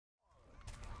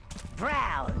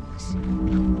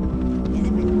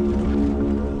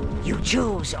You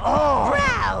choose all.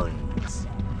 Browns.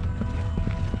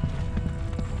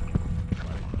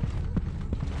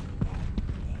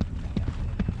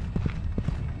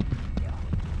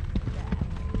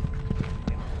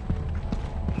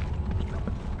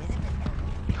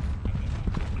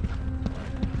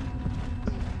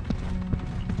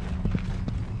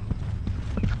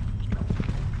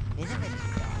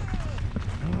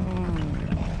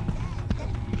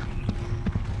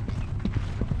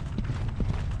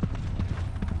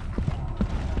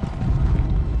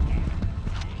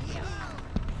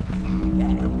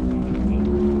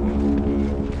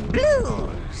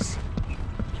 Blues.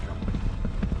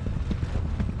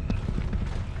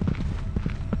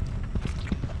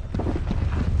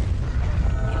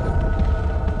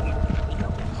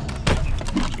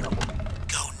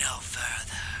 Go no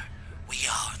further. We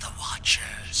are the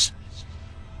Watchers.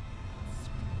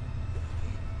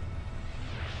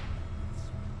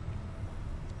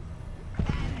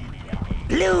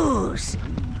 Blues.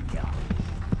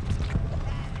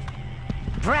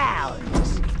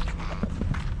 Browns.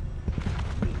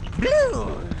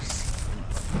 Blues.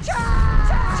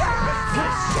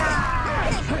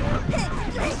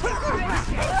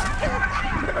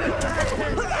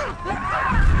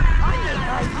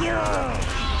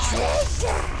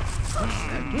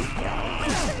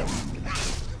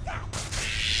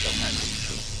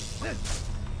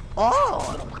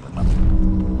 Oh.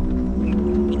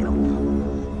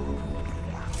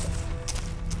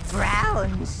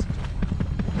 Browns.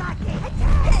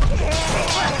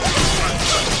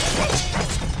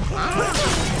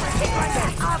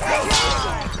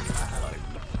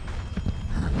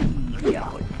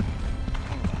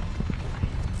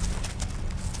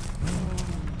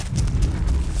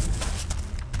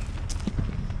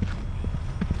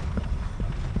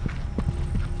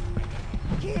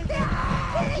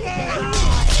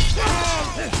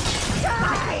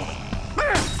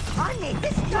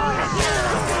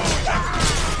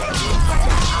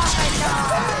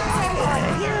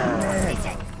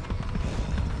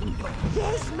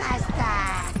 Yes, Master!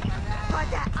 For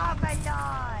the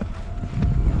Overlord!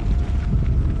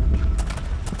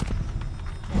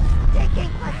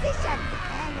 Taking position!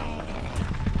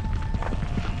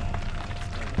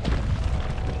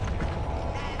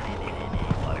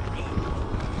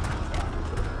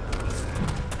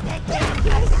 Yes,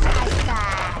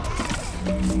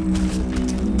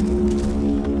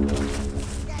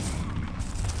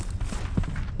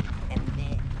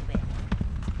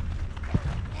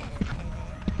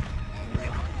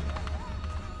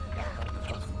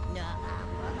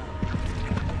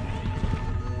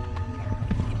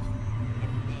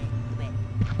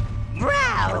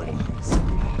 Browns.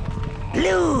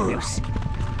 Blues.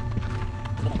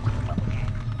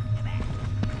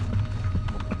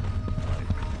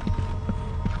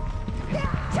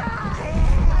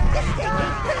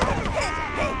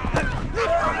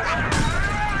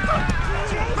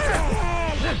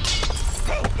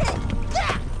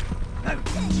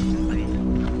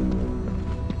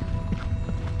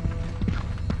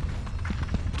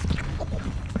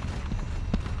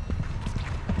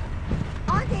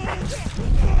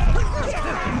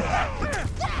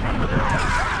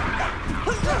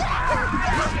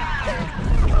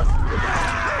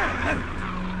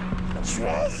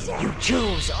 You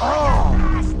choose all.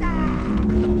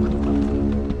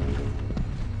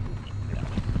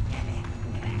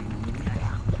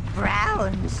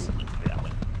 Browns.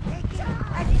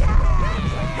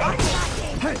 For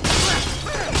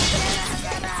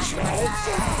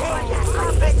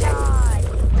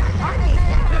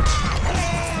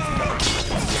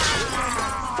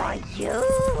you.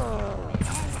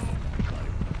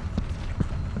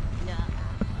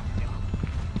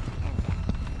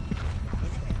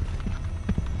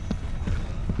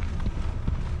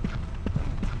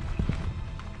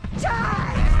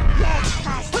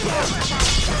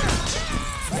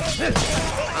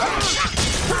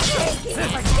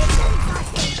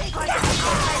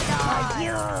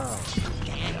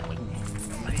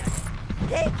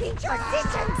 Taking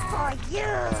position for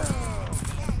you!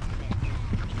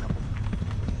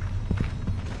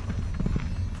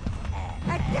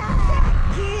 Attack!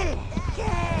 Kill!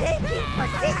 Taking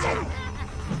position!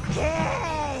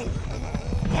 Kill!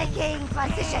 Taking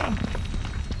position!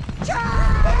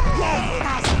 Charge! Yes,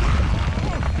 Master!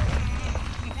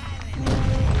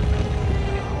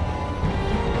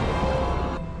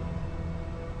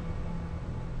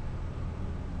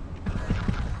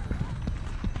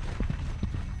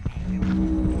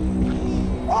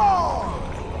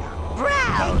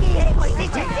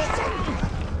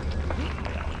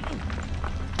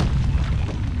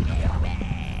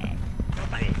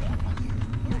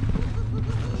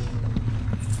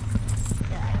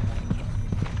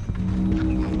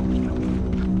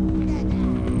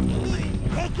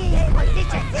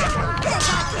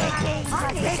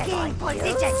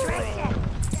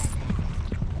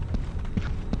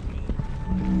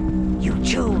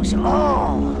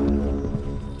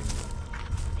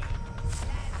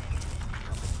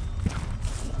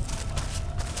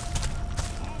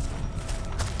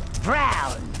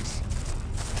 Browns.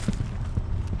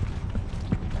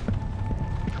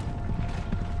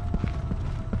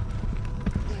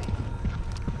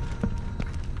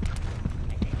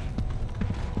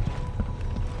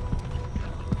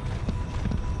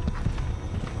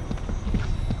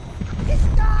 This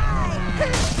guy!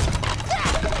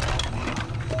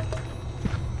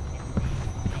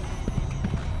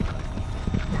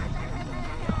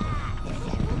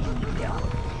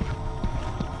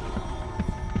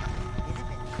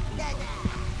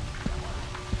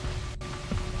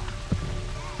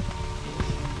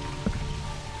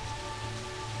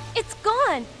 It's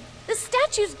gone! The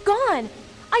statue's gone!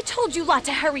 I told you lot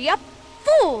to hurry up!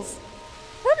 Fools!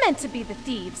 We're meant to be the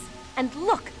thieves. And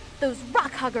look, those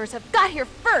rock huggers have got here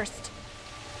first!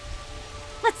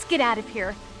 Let's get out of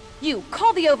here. You,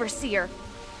 call the overseer.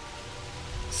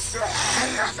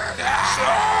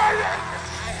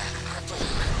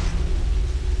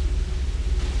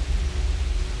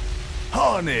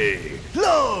 Honey,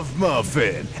 love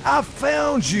muffin, I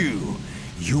found you.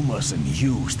 You mustn't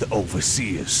use the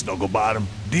overseer, Snugglebottom.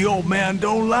 The old man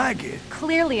don't like it.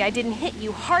 Clearly I didn't hit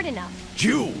you hard enough.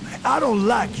 You, I don't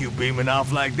like you beaming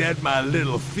off like that, my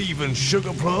little thieving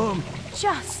sugar plum.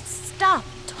 Just stop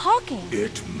talking.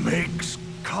 It makes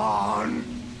Khan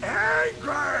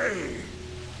angry.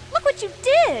 Look what you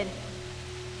did!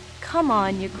 Come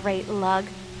on, you great lug.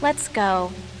 Let's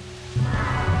go.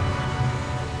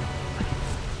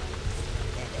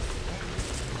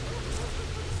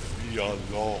 We are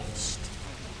lost.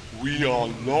 We are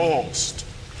lost.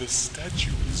 The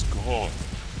statue is gone.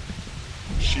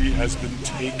 She has been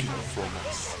taken from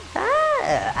us.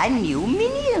 Ah, a new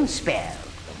minion spell.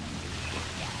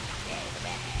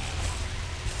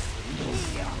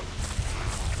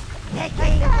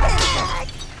 Taking back!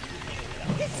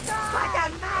 For the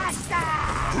master!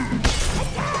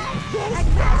 Yes,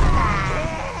 master!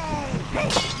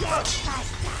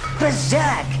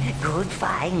 Berserk! Good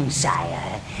find,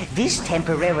 sire. This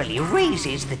temporarily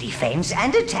raises the defense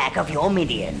and attack of your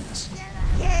minions.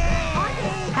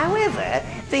 However,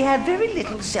 they have very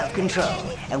little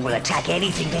self-control and will attack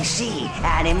anything they see,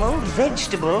 animal,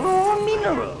 vegetable, or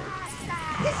mineral.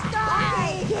 Yes,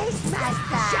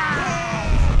 master!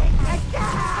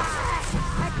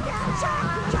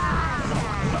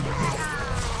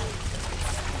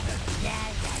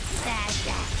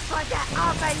 For the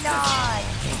Overlord!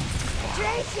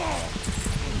 Treasure!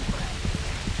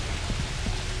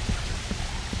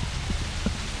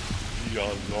 We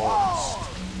are lost.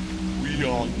 We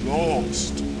are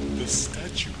lost. The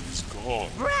statue is gone.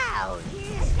 Brown!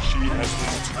 She has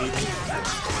been taken from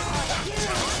us.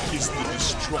 Is the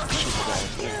destruction of our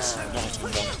race not enough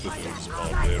for those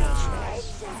barbarians?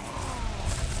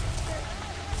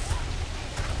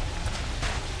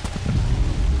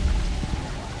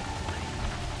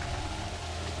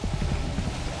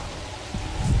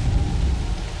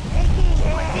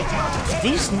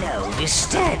 This node is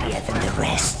sturdier than the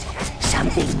rest.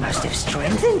 Something must have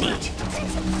strengthened it.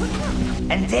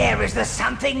 And there is the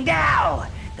something now!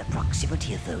 The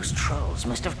proximity of those trolls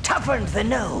must have toughened the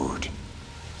node.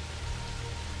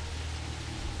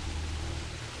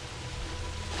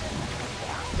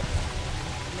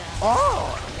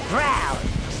 Oh, Brown!